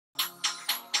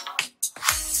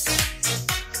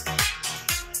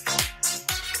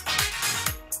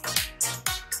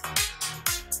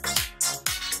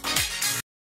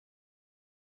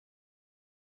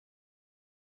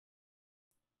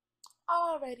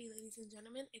Alrighty, ladies and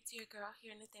gentlemen, it's your girl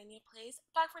here, Nathania Plays,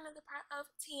 back for another part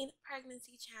of Teen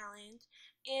Pregnancy Challenge.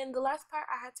 And the last part,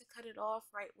 I had to cut it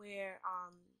off right where I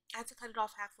had to cut it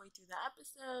off halfway through the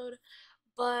episode.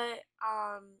 But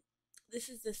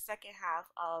this is the second half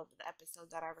of the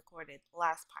episode that I recorded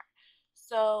last part.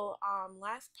 So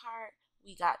last part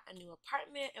we got a new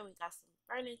apartment and we got some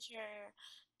furniture,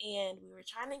 and we were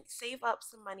trying to save up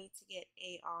some money to get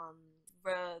a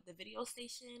the video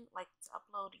station, like to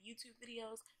upload YouTube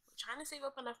videos. We're trying to save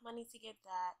up enough money to get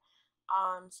that.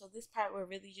 So this part we're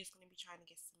really just gonna be trying to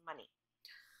get some money.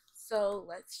 So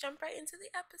let's jump right into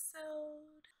the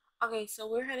episode. Okay, so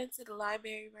we're heading to the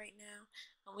library right now,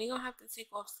 and we're gonna have to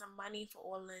take off some money for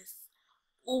all this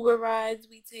Uber rides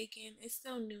we taking. It's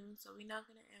still noon, so we're not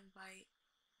gonna invite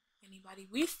anybody.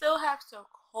 We still have to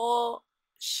call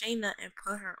Shayna and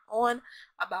put her on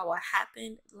about what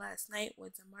happened last night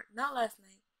with not last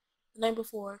night, the night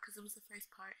before, because it was the first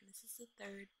part and this is the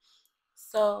third.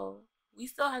 So we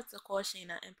still have to call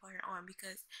Shayna and put her on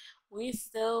because we're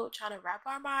still trying to wrap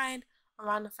our mind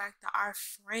around the fact that our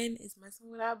friend is messing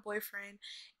with our boyfriend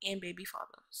and baby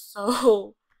father.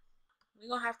 So we're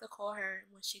gonna have to call her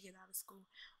when she get out of school.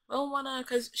 We don't wanna,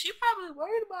 cause she probably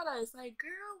worried about us. Like,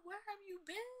 girl, where have you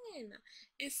been?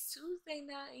 It's Tuesday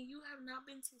now and you have not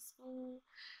been to school.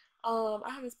 I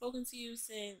haven't spoken to you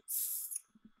since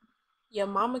your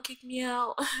mama kicked me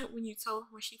out when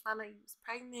she found out you was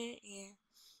pregnant, and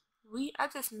I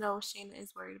just know Shayna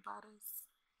is worried about us.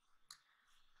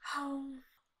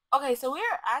 Okay, so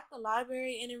we're at the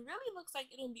library, and it really looks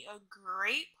like it'll be a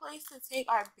great place to take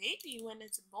our baby when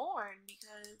it's born,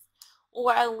 because,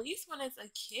 or at least when it's a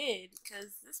kid,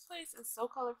 because this place is so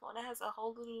colorful and it has a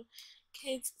whole little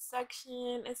kids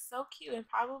section. It's so cute, and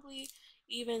probably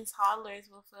even toddlers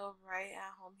will feel right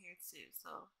at home here too.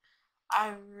 So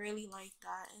I really like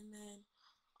that. And then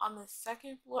on the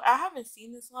second floor, I haven't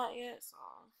seen this lot yet, so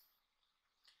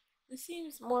this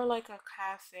seems more like a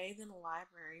cafe than a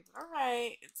library, but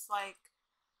alright. It's like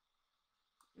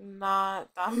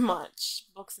not that much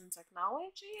books and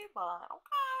technology, but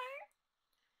okay.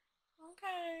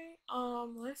 Okay.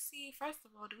 Let's see. First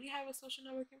of all, do we have a social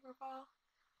networking profile?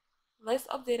 Let's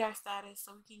update our status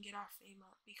so we can get our fame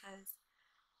up, because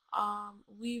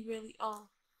we really,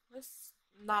 let's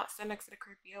not sit next to the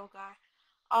creepy old guy.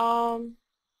 Um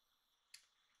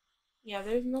yeah,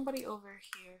 there's nobody over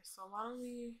here, so why don't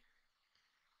we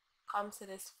come to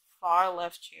this far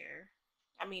left chair?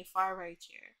 I mean far right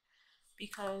chair,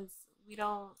 because we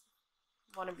don't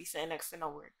want to be sitting next to no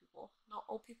weird people, no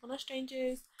old people, no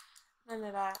strangers, none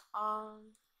of that.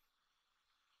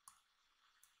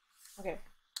 Okay,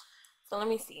 so let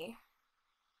me see.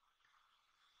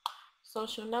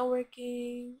 Social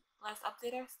networking. Let's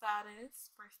update our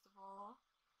status first of all.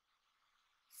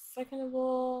 Second of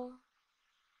all,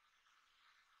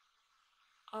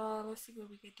 let's see what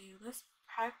we could do. Let's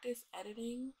practice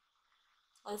editing.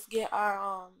 Let's get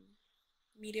our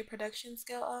media production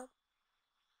skill up,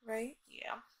 right?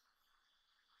 Yeah.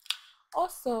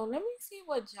 Also, let me see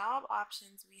what job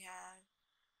options we have.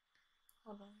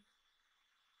 Hold on.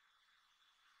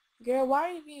 Girl, why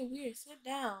are you being weird? Sit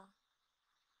down.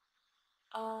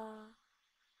 Uh,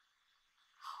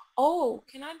 oh,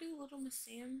 can I do Little Miss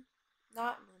Sam?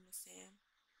 Not Little Miss Sam.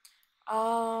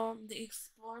 The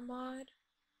Explore mod.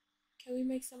 Can we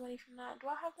make some money from that? Do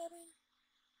I have that in?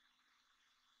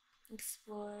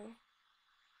 Explore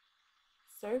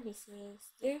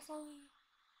services. There's only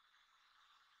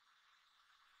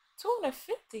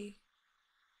 250.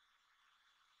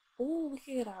 Ooh, we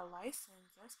can get our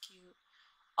license. That's cute.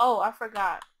 Oh, I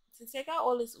forgot. To take out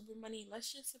all this Uber money,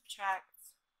 let's just subtract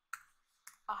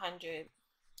 100.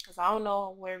 Because I don't know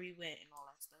where we went and all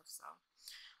that stuff. So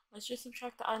let's just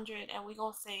subtract the 100, and we're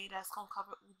going to say that's going to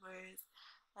cover Ubers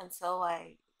until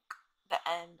like the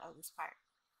end of this part.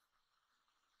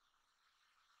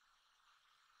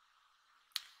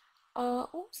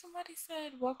 Oh, somebody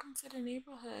said welcome to the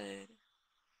neighborhood.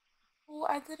 Oh,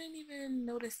 I didn't even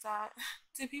notice that.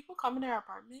 Did people come in our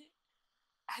apartment?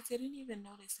 I didn't even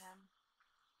notice him.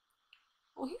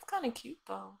 Oh, he's kind of cute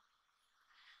though.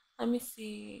 Let me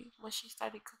see when she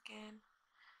started cooking.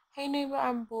 Hey neighbor,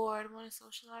 I'm bored. Want to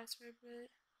socialize for a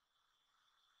bit?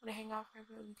 Want to hang out for a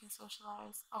bit? We can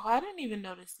socialize. Oh, I didn't even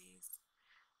notice these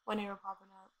when they were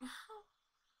popping up.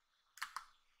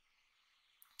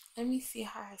 Let me see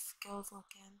how her skills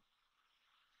looking.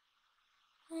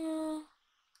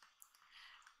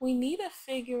 We need to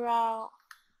figure out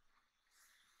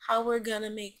how we're gonna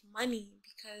make money,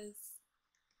 because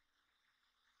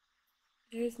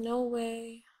there's no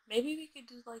way. Maybe we could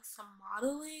do like some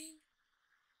modeling.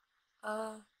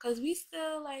 Cause we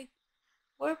still like,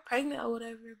 we're pregnant or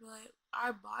whatever, but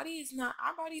our body is not.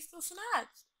 Our body's still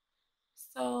snatched.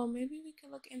 So maybe we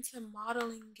could look into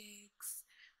modeling gigs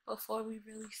before we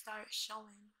really start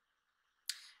showing.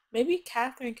 Maybe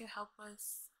Catherine can help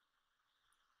us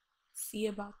see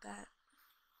about that.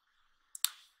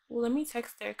 Well, let me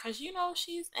text her because you know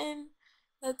she's in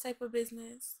that type of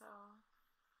business. So,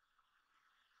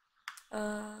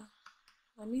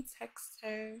 let me text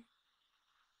her.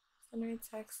 Send her a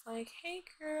text like, "Hey,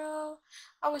 girl,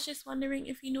 I was just wondering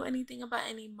if you knew anything about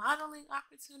any modeling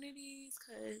opportunities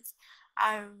because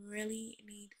I really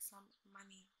need some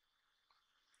money."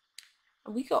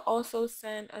 We could also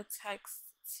send a text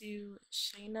to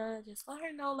Shayna. Just let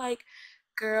her know, like,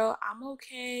 girl, I'm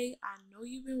okay. I know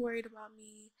you've been worried about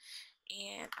me.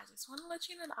 And I just want to let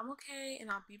you know that I'm okay. And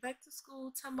I'll be back to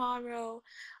school tomorrow.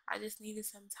 I just needed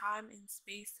some time and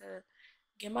space to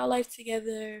get my life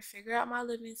together, figure out my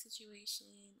living situation.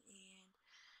 And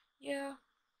yeah.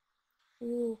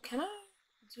 Ooh, can I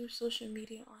do social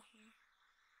media on here?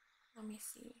 Let me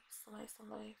see. Select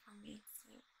somebody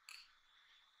romantic.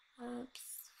 Oops.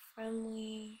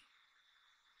 Friendly.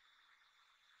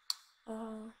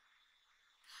 Uh,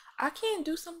 I can't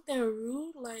do something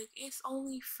rude, like it's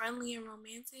only friendly and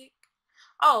romantic.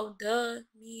 Oh, duh,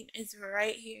 mean is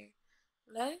right here.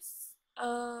 Let's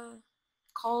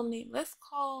call name. Let's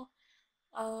call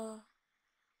uh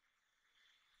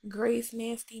Grace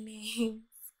nasty names,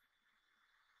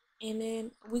 and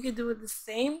then we could do the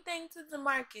same thing to the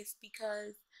Marcus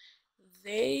because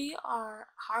they are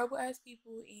horrible ass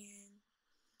people, and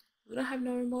we don't have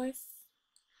no remorse.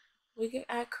 We can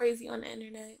act crazy on the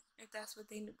internet if that's what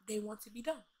they want to be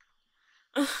done.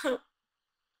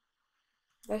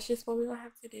 That's just what we're gonna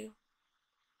have to do.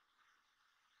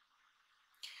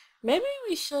 Maybe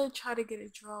we should try to get a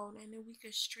drone and then we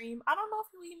could stream. I don't know if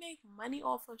we make money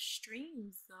off of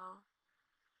streams though.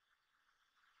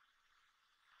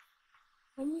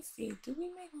 Let me see. Do we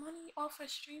make money off of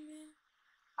streaming?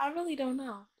 I really don't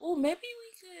know. Oh, maybe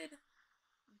we could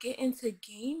get into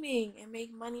gaming and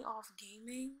make money off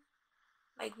gaming.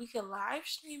 Like we could live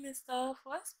stream and stuff.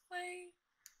 Let's play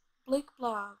Blick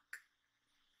Block.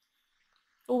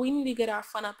 Well, we need to get our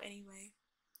fun up anyway.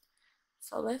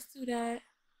 So let's do that.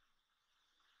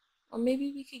 Or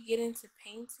maybe we could get into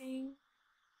painting.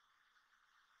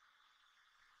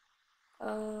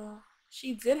 Uh,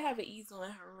 she did have an easel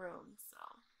in her room, so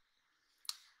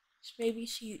maybe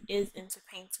she is into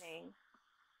painting.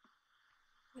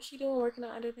 What's she doing working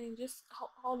on editing? Just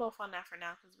hold off on that for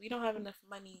now because we don't have enough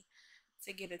money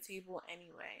to get a table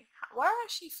anyway. Why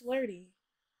is she flirty?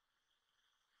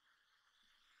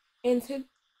 Ante-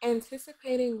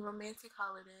 Anticipating romantic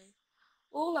holiday.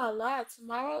 Ooh la la,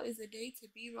 tomorrow is a day to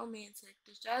be romantic.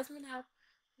 Does Jasmine have.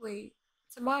 Wait,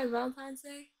 tomorrow is Valentine's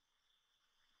Day?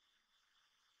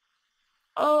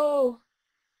 Oh,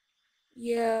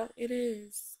 yeah, it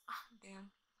is. Oh,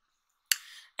 damn.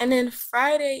 And then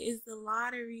Friday is the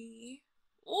lottery.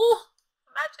 Ooh,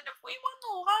 imagine if we won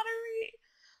the lottery.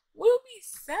 We'll be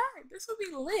sad. This would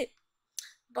be lit.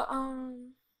 But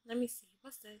let me see.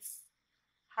 What's this?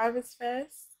 Harvest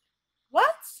Fest.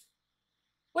 What?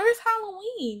 Where's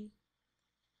Halloween?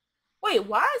 Wait,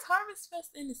 why is Harvest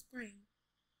Fest in the spring?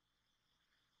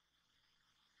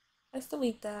 Let's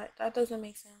delete that. That doesn't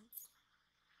make sense.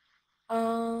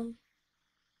 Um,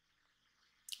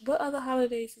 what other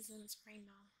holidays is in the spring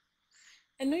now?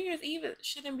 And New Year's Eve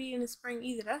shouldn't be in the spring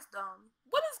either. That's dumb.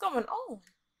 What is going on?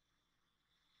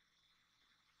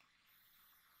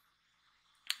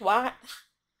 Why?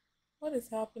 What is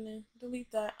happening?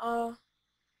 Delete that.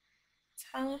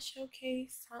 Talent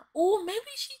showcase. Oh,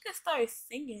 maybe she could start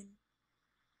singing.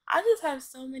 I just have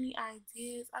so many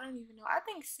ideas. I don't even know. I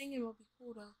think singing would be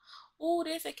cool though. Oh,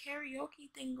 there's a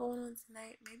karaoke thing going on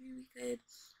tonight. Maybe we could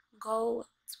go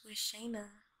with Shayna.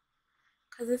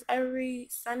 Cause it's every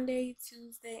Sunday,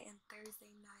 Tuesday, and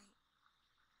Thursday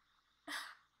night.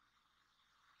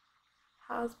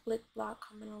 How's Blick Block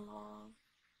coming along?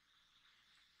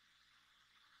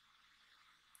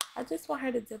 I just want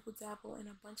her to dibble dabble in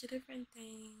a bunch of different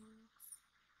things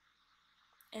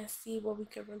and see what we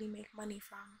could really make money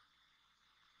from.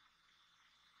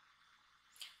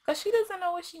 Because she doesn't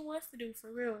know what she wants to do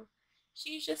for real.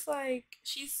 She's just like,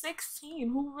 she's 16.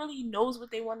 Who really knows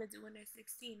what they want to do when they're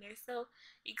 16? They're still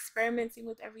experimenting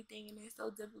with everything and they're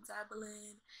still dibble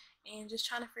dabbling and just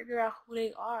trying to figure out who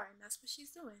they are. And that's what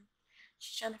she's doing.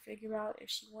 She's trying to figure out if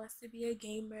she wants to be a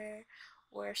gamer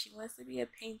or if she wants to be a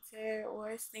painter or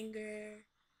a singer.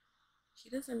 She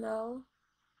doesn't know.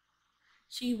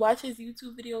 She watches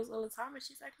YouTube videos all the time and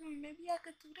she's like, maybe I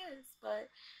could do this. But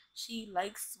she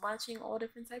likes watching all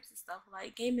different types of stuff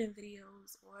like gaming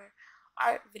videos or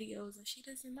art videos and she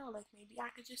doesn't know. Like maybe I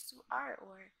could just do art,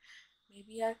 or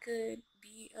maybe I could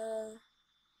be a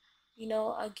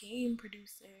game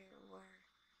producer or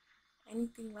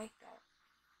anything like that.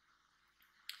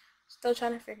 Still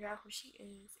trying to figure out who she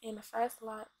is. And the fast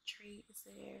lot trait is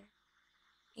there.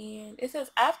 And it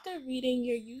says, after reading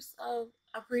your use of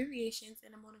abbreviations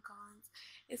and emoticons,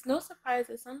 it's no surprise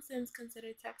that some Sims consider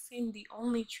texting the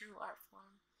only true art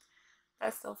form.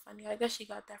 That's so funny. I guess she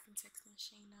got that from texting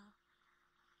Shayna.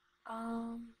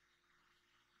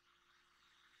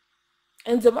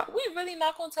 And we really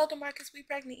not gonna tell Demarcus we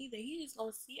pregnant either. He just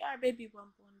gonna see our baby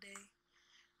bump one day,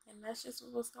 and that's just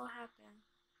what's gonna happen.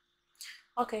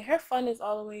 Okay, her fun is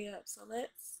all the way up, so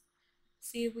let's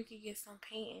see if we can get some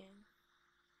painting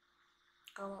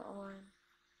going on.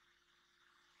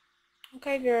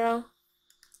 Okay, girl.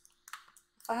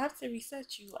 If I have to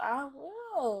reset you, I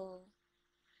will.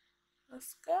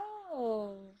 Let's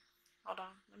go. Hold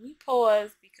on. Let me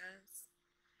pause because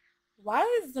why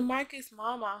is Demarcus'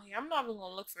 mom out here? I'm not even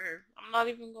gonna look for her. I'm not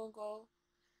even gonna go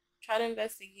try to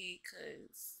investigate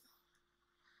because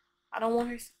I don't want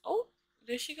her. Oh,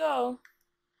 there she go.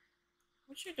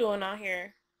 What you doing out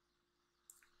here?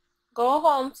 Go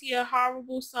home to your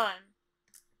horrible son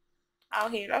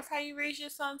out here. That's how you raise your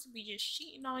son, to be just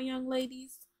cheating on young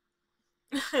ladies.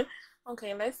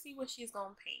 Okay, let's see what she's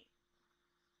gonna paint.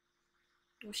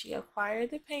 Will she acquire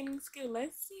the painting skill?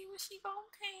 Let's see what she gonna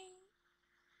paint.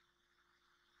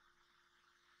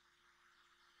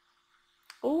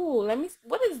 Oh, let me.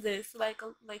 What is this? Like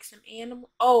some animal?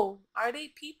 Oh, are they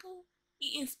people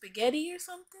eating spaghetti or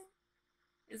something?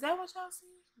 Is that what y'all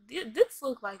see? This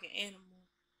look like an animal.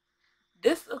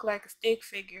 This look like a stick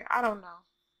figure. I don't know.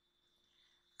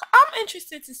 I'm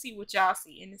interested to see what y'all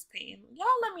see in this painting. Y'all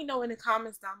let me know in the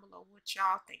comments down below what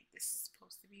y'all think this is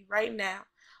supposed to be right now.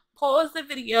 Pause the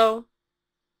video.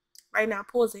 Right now,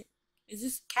 pause it. Is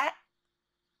this a cat?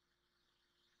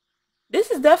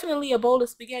 This is definitely a bowl of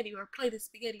spaghetti or a plate of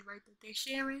spaghetti right that they're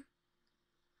sharing.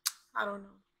 I don't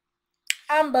know.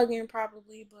 I'm bugging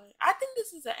probably, but I think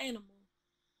this is an animal.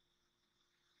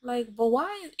 Like, but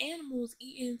why is animals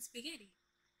eating spaghetti?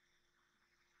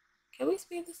 Can we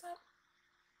speed this up?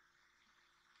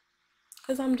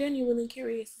 Because I'm genuinely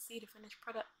curious to see the finished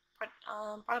product.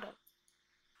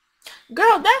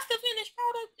 Girl, that's the finished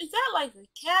product. Is that like a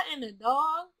cat and a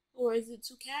dog, or is it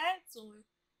two cats, or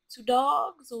two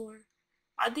dogs, or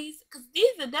are these? Because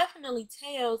these are definitely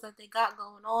tails that they got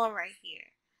going on right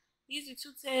here. These are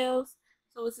two tails.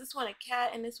 So is this one a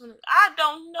cat and this one I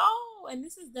don't know. And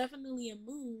this is definitely a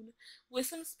moon with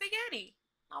some spaghetti.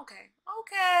 Okay,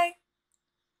 okay,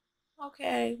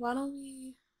 okay. Why don't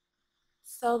we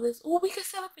sell this? Oh, we could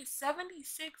sell it for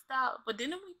 $76. But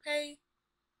didn't we pay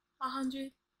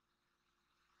 100?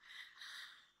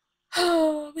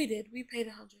 Oh, we did. We paid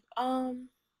 100.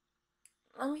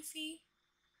 Let me see.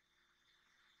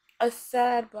 A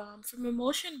sad bomb from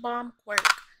Emotion Bomb Quirk.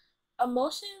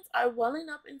 Emotions are welling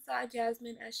up inside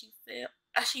Jasmine as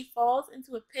she falls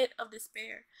into a pit of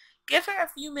despair. Give her a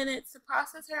few minutes to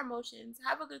process her emotions,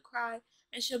 have a good cry,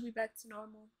 and she'll be back to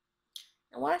normal.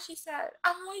 And why is she sad?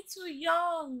 I'm way too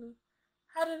young.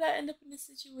 How did I end up in this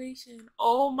situation?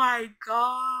 Oh my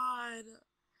god.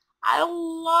 I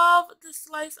love the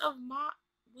slice of mod.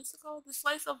 What's it called? The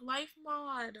slice of life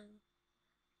mod.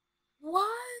 What?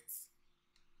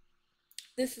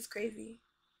 This is crazy.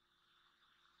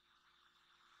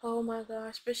 Oh my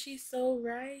gosh, but she's so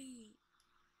right.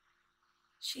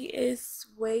 She is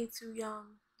way too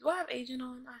young. Do I have agent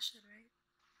on? I should, right?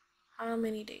 How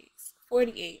many days?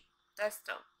 48. That's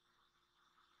dope.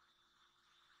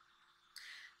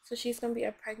 So she's gonna be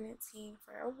a pregnant teen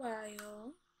for a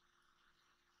while.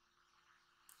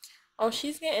 Oh,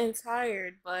 she's getting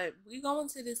tired, but we going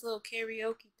to this little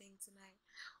karaoke thing tonight.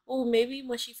 Oh, maybe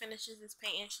when she finishes this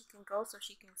painting, she can go so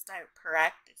she can start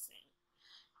practicing.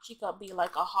 She could be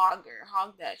like a hogger,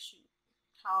 hog that shoot,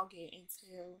 hog it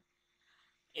until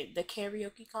the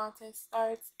karaoke contest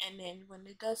starts, and then when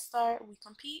it does start, we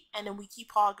compete, and then we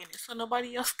keep hogging it so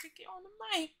nobody else could get on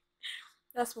the mic.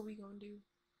 That's what we gonna do,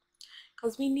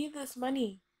 cause we need this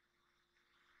money.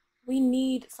 We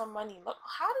need some money. Look,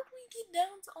 how did we get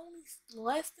down to only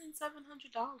less than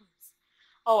 $700?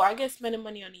 Oh, I guess spending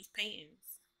money on these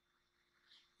paintings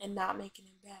and not making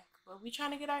it back. But we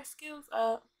trying to get our skills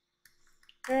up.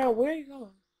 Girl, where are you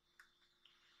going?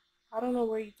 I don't know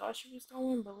where you thought you was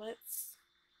going, but let's.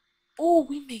 Oh,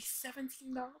 we made $17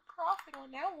 profit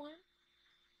on that one.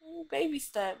 Ooh, baby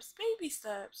steps, baby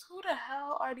steps. Who the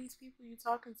hell are these people you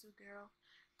talking to, girl?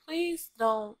 Please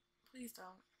don't. Please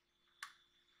don't.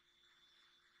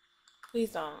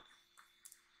 Please don't.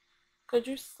 Could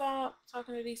you stop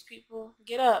talking to these people?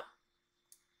 Get up.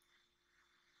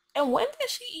 And when did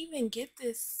she even get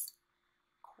this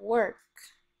quirk?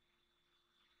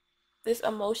 This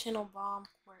emotional bomb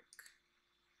quirk.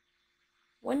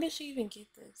 When did she even get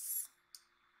this?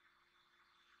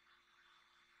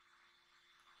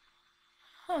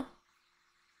 Huh.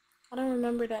 I don't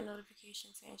remember that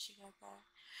notification saying she got that.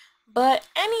 But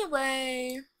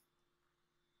anyway.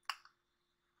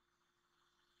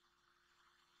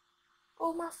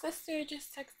 Oh, my sister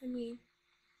just texted me.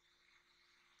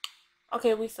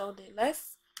 Okay, we sold it.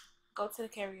 Let's go to the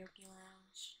karaoke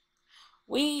lounge.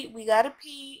 We gotta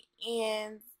pee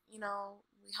and we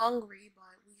hungry,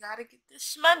 but we gotta get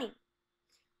this money.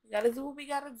 We gotta do what we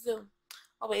gotta do.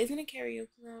 Oh wait, isn't a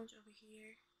karaoke lounge over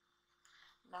here?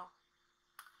 No,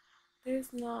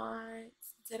 there's not.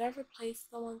 Did I replace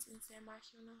the ones in San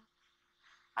Marino?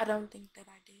 I don't think that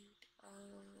I did.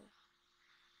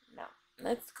 No.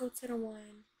 Let's go to the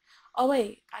one. Oh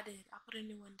wait, I did. I put a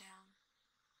new one down.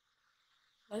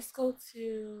 Let's go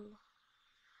to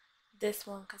this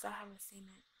one because I haven't seen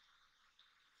it.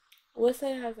 What's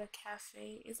it has a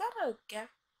cafe? Is that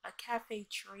a cafe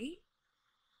treat?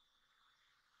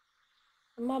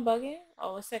 Am I bugging?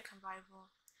 Oh, it said convivial.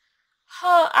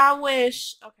 Huh, I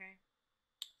wish. Okay.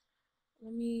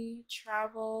 Let me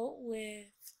travel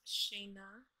with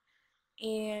Shayna.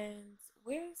 And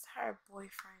where's her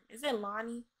boyfriend? Is it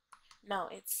Lonnie? No,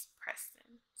 it's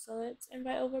Preston. So let's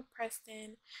invite over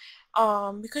Preston.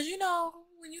 Because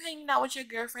when you hanging out with your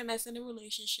girlfriend that's in a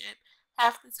relationship,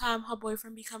 half the time her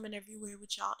boyfriend be coming everywhere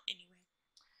with y'all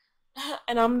anyway.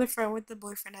 And I'm the friend with the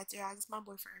boyfriend at there. I just my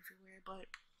boyfriend everywhere, but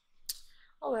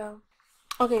oh well.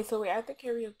 Okay, so we're at the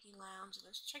karaoke lounge.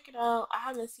 Let's check it out. I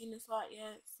haven't seen this lot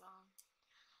yet, so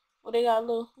well they got a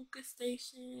little hookah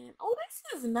station. Oh, this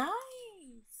is nice.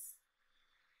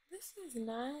 This is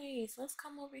nice. Let's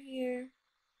come over here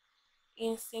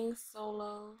and sing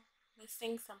solo. Let's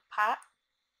sing some pop.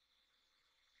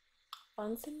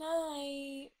 Fun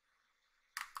tonight.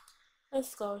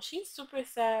 Let's go. She's super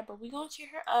sad, but we gonna cheer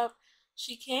her up.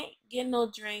 She can't get no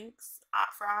drinks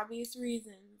for obvious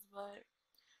reasons, but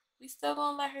we still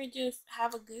gonna let her just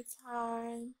have a good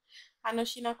time. I know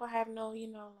she not gonna have no, like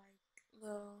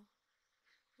little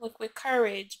look with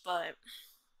courage, but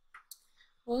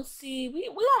we'll see. We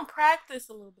gonna practice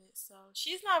a little bit. So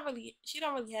she don't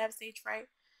really have stage fright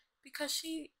because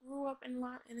she grew up in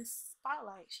a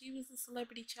spotlight. She was a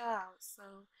celebrity child,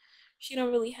 so she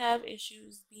don't really have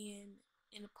issues being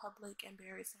in the public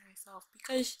embarrassing herself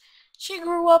because she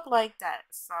grew up like that.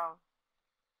 So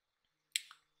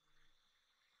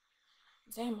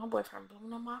damn, my boyfriend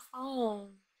blowing on my phone.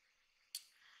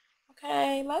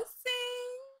 Okay, let's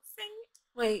sing. Sing.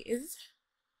 Wait,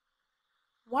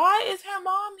 why is her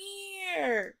mom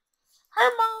here? Her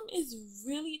mom is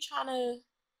really trying to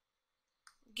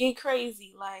get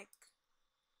crazy. Like,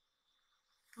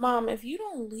 mom, if you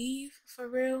don't leave for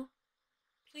real,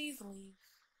 please leave.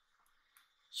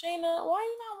 Shayna, why are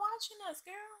you not watching us,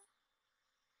 girl?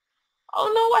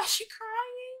 Oh no, why is she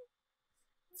crying?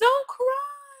 Don't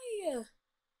cry.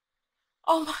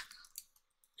 Oh my,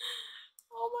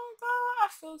 oh my god, I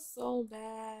feel so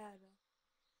bad.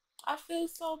 I feel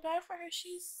so bad for her.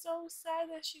 She's so sad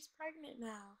that she's pregnant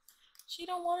now. She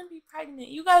don't want to be pregnant.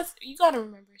 You guys, you gotta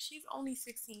remember, she's only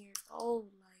 16 years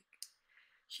old. Like,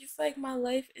 she's like, my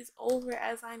life is over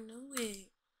as I know it.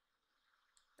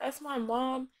 That's my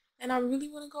mom, and I really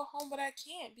want to go home, but I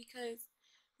can't because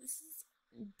this is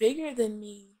bigger than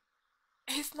me.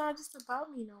 It's not just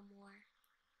about me no more.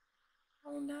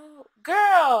 Oh no.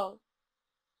 Girl,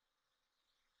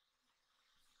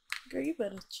 you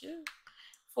better chill.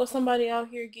 For somebody out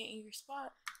here getting your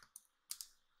spot.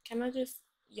 Can I just,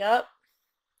 yup,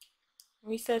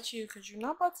 reset you because you're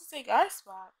not about to take our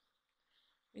spot.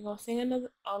 We're gonna sing another,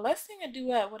 oh, let's sing a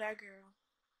duet with our girl.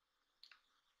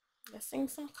 Let's sing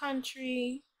some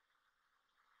country.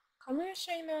 Come here,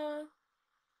 Shayna.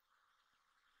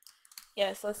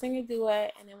 Yes, let's sing a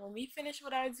duet. And then when we finish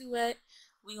with our duet,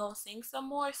 we gonna sing some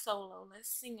more solo. Let's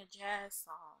sing a jazz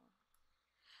song.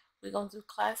 We're gonna do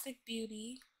Classic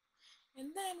Beauty.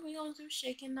 And then we gonna do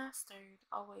Shaken Not Stirred.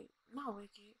 Oh wait, not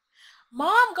Wicked.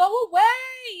 Mom, go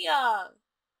away!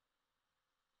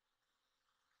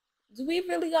 Do we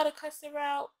really gotta cuss her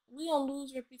out? We gonna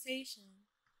lose reputation.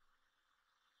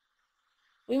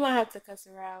 We might have to cuss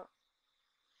her out.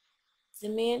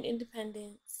 Demand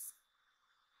independence.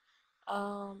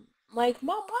 Like,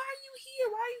 mom, why are you here?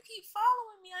 Why you keep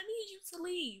following me? I need you to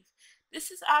leave.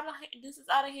 This is out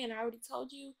of hand. I already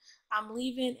told you I'm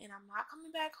leaving and I'm not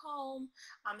coming back home.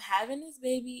 I'm having this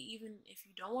baby, even if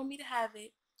you don't want me to have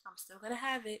it. I'm still gonna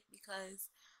have it because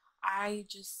I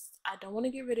don't want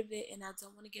to get rid of it and I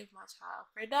don't want to give my child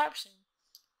for adoption.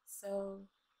 So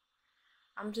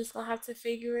I'm just gonna have to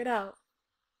figure it out.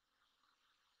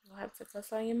 You'll have to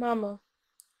cuss out your mama.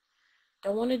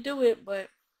 Don't want to do it, but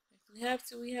if we have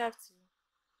to, we have to.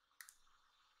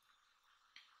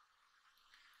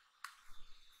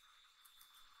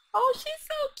 Oh, she's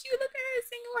so cute. Look at her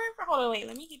singing with her. Hold on, wait.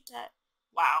 Let me get that.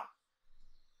 Wow.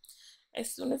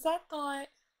 As soon as I thought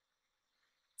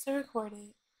to record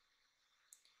it,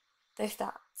 they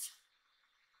stopped.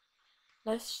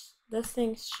 Let's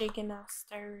sing shaken not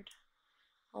stirred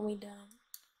when we done.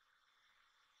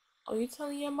 Oh, you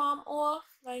telling your mom off?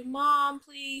 Like, mom,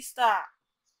 please stop.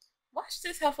 Watch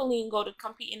this Heffeline go to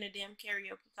compete in the damn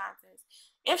karaoke contest.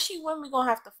 If she win, we gonna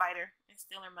have to fight her and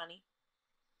steal her money.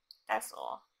 That's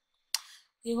all.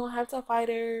 We gonna have to fight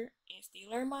her and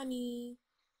steal her money.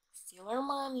 Steal her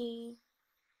money.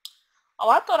 Oh,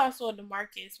 I thought I saw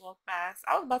DeMarcus walk past.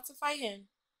 I was about to fight him.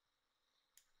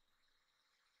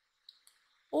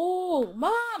 Oh,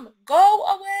 mom, go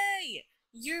away.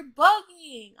 You're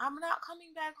bugging. I'm not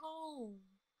coming back home.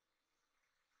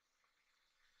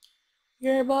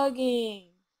 You're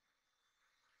bugging.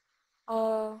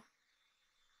 Uh,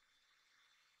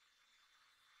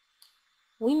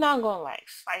 we not gonna like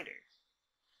fight her.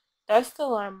 That's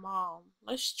still our mom.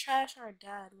 Let's trash our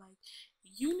dad. Like,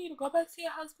 you need to go back to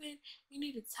your husband. You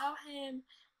need to tell him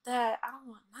that I don't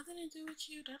want nothing to do with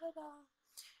you. Da da da.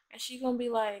 And she's gonna be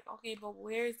like, okay, but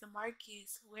where's the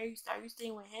Marcus? Where you start? You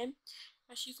staying with him?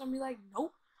 And she's gonna be like,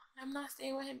 nope, I'm not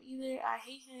staying with him either. I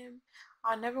hate him.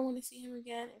 I never want to see him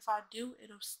again. If I do,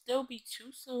 it'll still be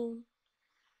too soon.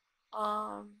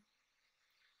 Um,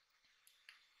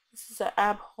 this is an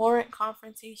abhorrent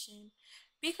confrontation.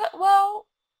 Because, well,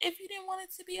 if you didn't want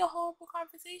it to be a horrible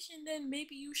conversation, then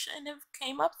maybe you shouldn't have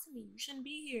came up to me. You shouldn't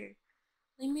be here.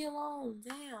 Leave me alone.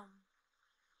 Damn.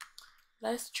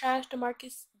 Let's trash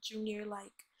DeMarcus Jr.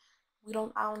 Like, I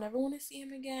don't ever want to see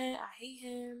him again. I hate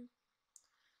him.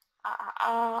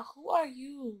 Who are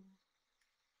you?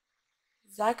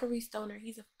 Zachary Stoner.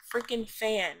 He's a freaking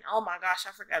fan. Oh my gosh,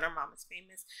 I forgot her mom is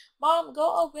famous. Mom,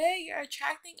 go away. You're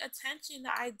attracting attention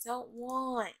that I don't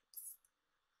want.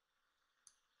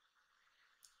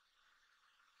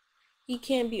 He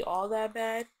can't be all that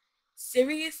bad.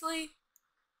 Seriously?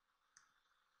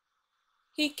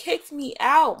 He kicked me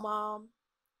out, Mom.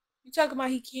 You talking about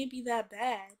he can't be that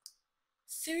bad?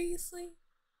 Seriously?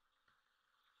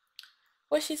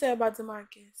 What she said about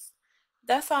DeMarcus?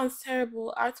 That sounds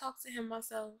terrible. I talked to him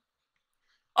myself.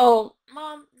 Oh,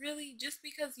 Mom, really? Just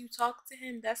because you talk to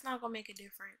him, that's not gonna make a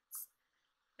difference.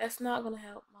 That's not gonna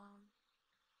help, Mom.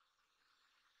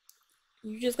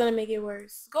 You're just gonna make it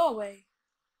worse. Go away.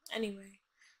 Anyway,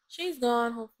 she's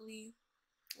gone. Hopefully,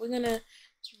 we're gonna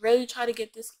really try to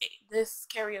get this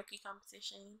karaoke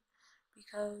competition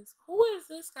because who is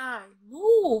this guy?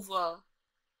 Move.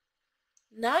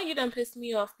 Now you done pissed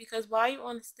me off because why are you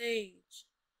on the stage?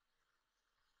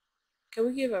 Can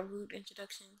we give a rude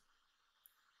introduction?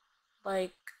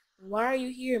 Like, why are you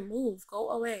here? Move. Go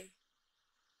away.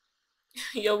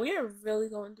 Yo, we are really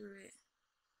going through it.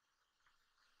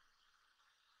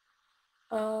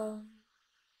 Um,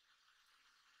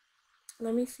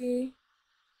 Let me see.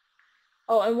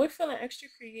 Oh, and we're feeling extra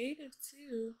creative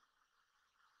too.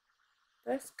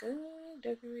 That's good.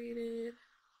 Decorated.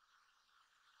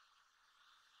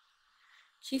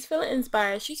 She's feeling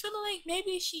inspired. She's feeling like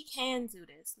maybe she can do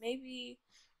this. Maybe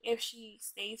if she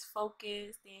stays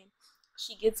focused and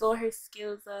she gets all her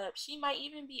skills up, she might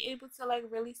even be able to like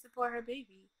really support her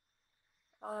baby.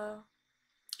 Uh,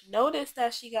 Notice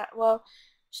that she got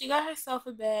herself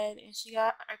a bed and she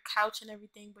got a couch and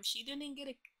everything, but she didn't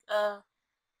get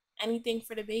anything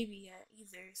for the baby yet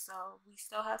either. So we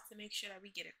still have to make sure that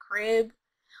we get a crib.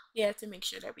 We have to make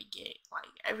sure that we get like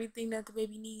everything that the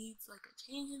baby needs, like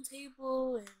a changing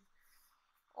table and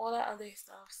all that other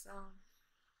stuff. So,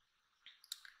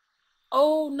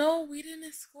 oh no, we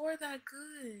didn't score that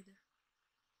good.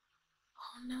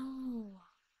 Oh no,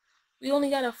 we only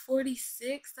got a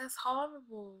 46. That's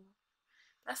horrible.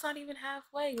 That's not even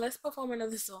halfway. Let's perform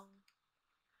another song.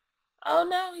 Oh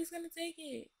no, he's gonna take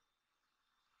it.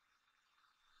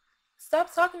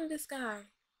 Stop talking to this guy.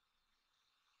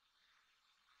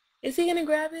 Is he gonna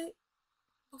grab it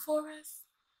before us?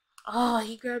 Oh,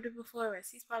 he grabbed it before us.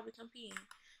 He's probably competing.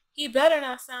 He better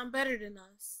not sound better than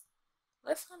us.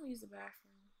 Let's come use the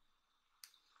bathroom.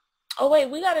 Oh wait,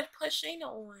 we gotta put Shayna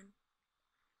on.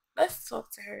 Let's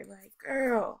talk to her. Like,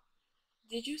 girl,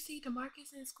 did you see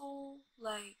DeMarcus in school?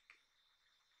 Like,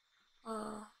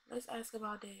 let's ask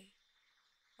about that.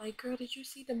 Like, girl, did you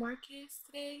see DeMarcus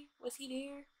today? Was he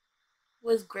there?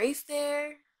 Was Grace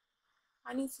there?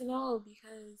 I need to know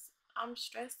because I'm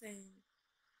stressing.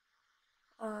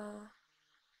 Uh,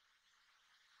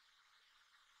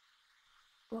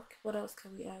 What else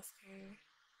can we ask her?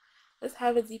 Let's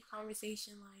have a deep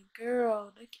conversation. Like,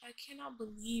 girl, I cannot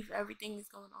believe everything is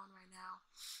going on right now.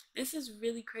 This is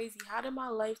really crazy. How did my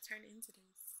life turn into this?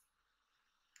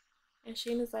 And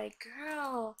Shayna's like,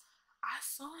 girl, I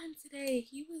saw him today.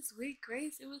 He was with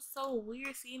Grace. It was so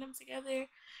weird seeing them together.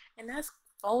 And that's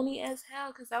phony as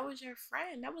hell because that was your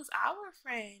friend. That was our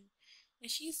friend. And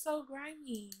she's so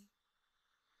grimy.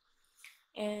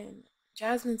 And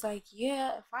Jasmine's like,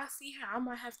 yeah, if I see her, I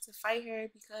might have to fight her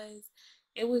because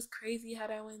it was crazy how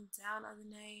that went down the other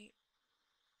night.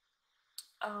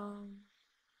 Um,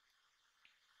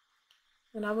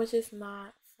 and I was just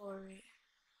not for it.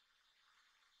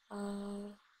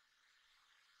 Uh,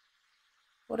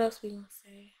 what else we gonna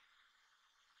say?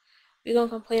 We gonna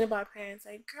complain about parents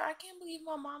like, girl, I can't believe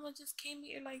my mama just came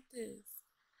here like this.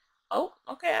 Oh,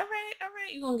 okay, all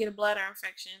right. You gonna get a bladder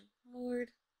infection, Lord.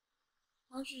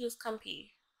 Why don't you just come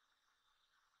pee?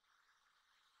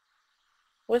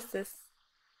 What's this?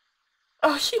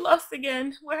 Oh, she lost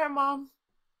again. With her mom.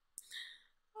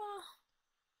 Oh,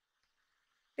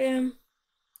 damn.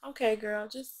 Okay, girl,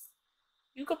 just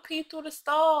you could pee through the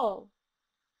stall.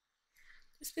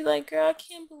 Just be like, girl, I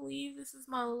can't believe this is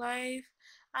my life.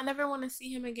 I never want to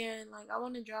see him again. Like, I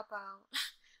want to drop out.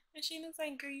 And Sheena's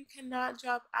like, girl, you cannot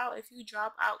drop out. If you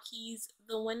drop out, he's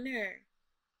the winner.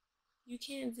 You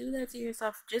can't do that to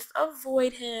yourself. Just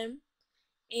avoid him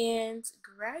and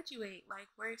graduate. Like,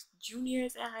 we're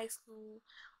juniors in high school.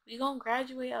 We gonna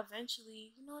graduate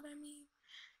eventually. You know what I mean?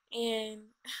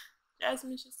 And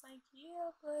Jasmine's just like,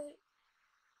 yeah, but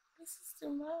this is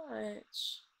too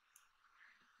much.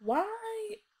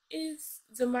 Why is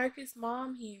DeMarcus'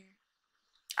 mom here?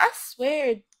 I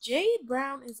swear, Jade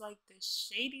Brown is like the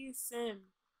shadiest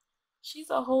sim. She's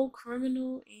a whole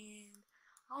criminal, and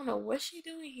I don't know what she's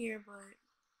doing here, but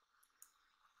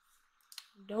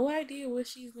no idea what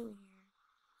she's doing here.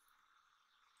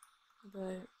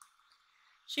 But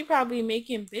she probably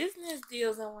making business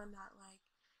deals and whatnot. Like,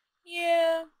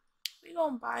 yeah, we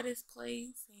gonna buy this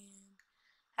place and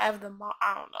have the mom.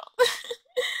 I don't know.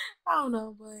 I don't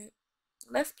know, but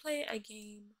let's play a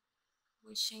game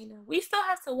with Shayna. We still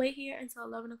have to wait here until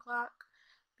 11 o'clock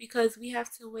because we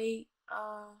have to wait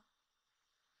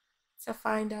to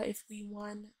find out if we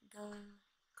won the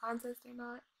contest or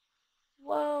not.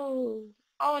 Whoa!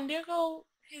 Oh, and there go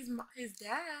his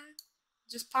dad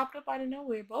just popped up out of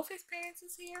nowhere. Both his parents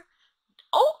is here.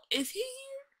 Oh, is he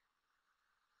here?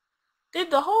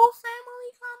 Did the whole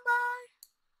family come by?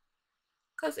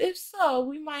 Cause if so,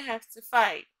 we might have to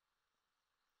fight.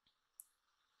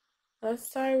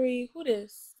 Sorry. Who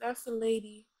this? That's the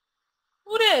lady.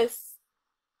 Who this?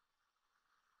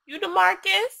 You the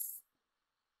Marcus?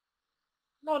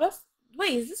 No, that's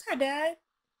wait. Is this her dad?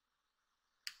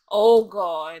 Oh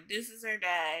God, this is her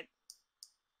dad.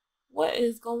 What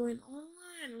is going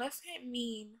on? Let's hit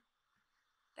mean.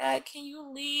 Dad, can you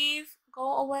leave?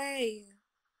 Go away.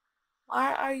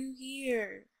 Why are you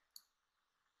here?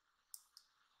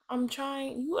 I'm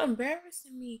trying. You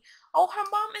embarrassing me. Oh, her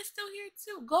mom is still here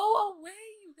too. Go away,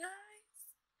 you guys.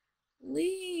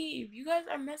 Leave. You guys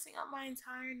are messing up my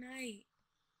entire night.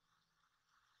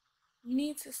 You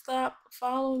need to stop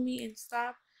following me and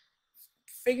stop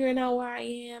figuring out where I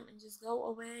am and just go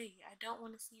away. I don't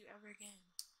want to see you ever again.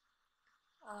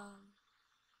 Um,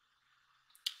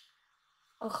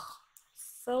 ugh,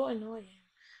 so annoying.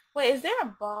 Wait, is there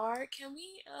a bar? Can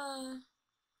we,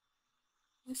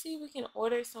 let's see if we can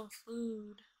order some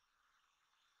food.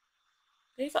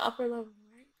 There's an upper level,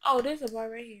 right? Oh, there's a bar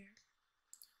right here.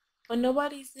 But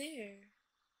nobody's there.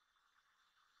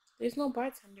 There's no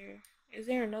bartender. Is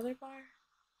there another bar?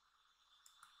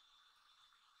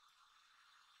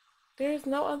 There's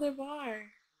no other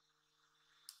bar.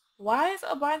 Why is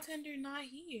a bartender not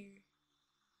here?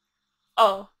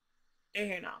 Oh, they're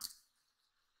here now.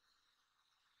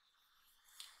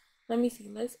 Let me see.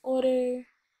 Let's order.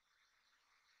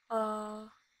 Uh.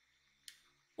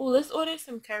 Oh, let's order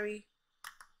some curry.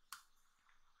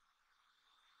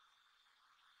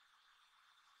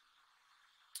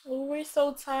 Oh, we're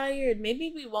so tired.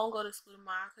 Maybe we won't go to school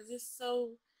tomorrow because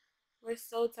we're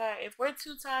so tired. If we're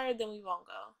too tired, then we won't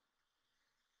go.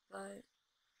 But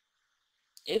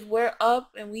if we're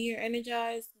up and we are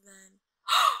energized, then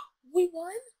we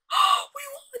won. We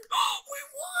won! We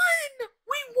won!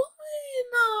 We won!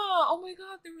 Oh my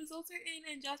god, the results are in,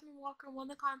 and Jasmine Walker won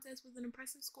the contest with an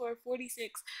impressive score of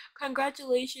 46.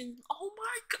 Congratulations! Oh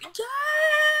my god,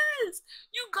 yes!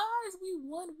 You guys, we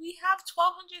won. We have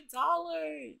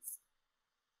 $1,200.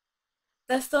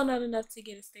 That's still not enough to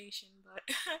get a station,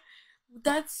 but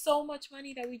that's so much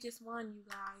money that we just won, you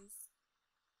guys.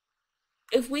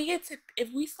 if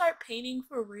we start painting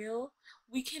for real,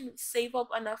 we can save up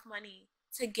enough money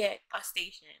to get a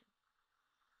station.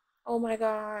 Oh my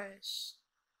gosh.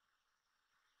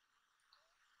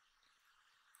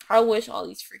 I wish all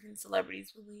these freaking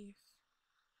celebrities would leave.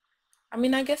 I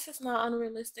mean, I guess it's not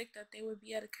unrealistic that they would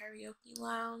be at a karaoke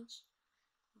lounge,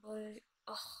 but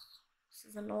ugh, this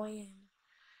is annoying.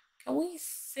 Can we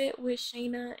sit with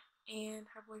Shayna and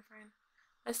her boyfriend?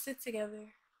 Let's sit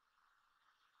together.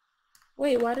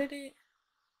 Wait, why did it?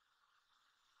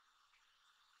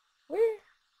 Where?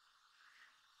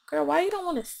 Girl, why you don't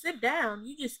want to sit down?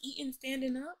 You just eating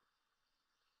standing up?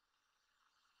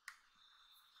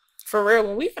 For real,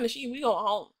 when we finish eating, we go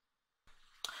home.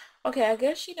 Okay, I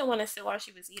guess she didn't want to sit while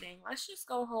she was eating. Let's just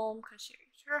go home because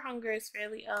her hunger is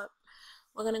fairly up.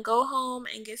 We're gonna go home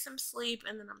and get some sleep,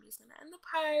 and then I'm just gonna end the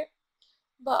part.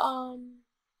 But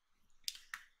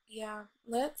yeah,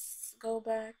 let's go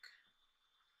back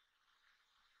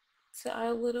to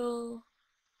our little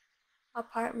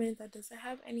apartment that doesn't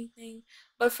have anything.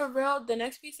 But for real, the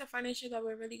next piece of furniture that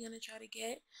we're really gonna try to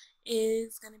get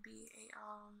is gonna be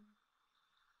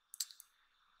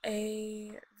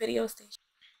a video station.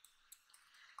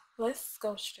 Let's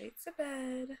go straight to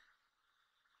bed.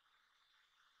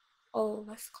 Oh,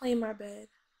 let's claim our bed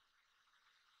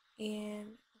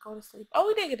and go to sleep. Oh,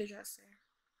 we did get a dresser.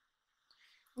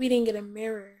 We didn't get a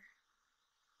mirror.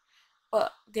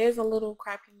 But there's a little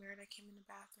crappy mirror that came in the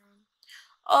bathroom.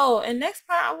 Oh, and next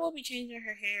part I will be changing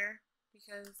her hair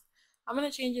because I'm gonna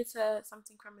change it to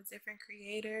something from a different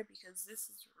creator because this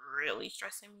is really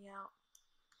stressing me out.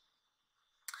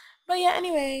 But yeah,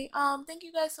 anyway, thank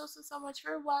you guys so much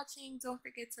for watching. Don't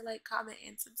forget to like, comment,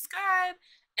 and subscribe.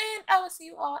 And I will see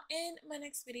you all in my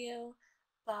next video.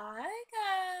 Bye, guys.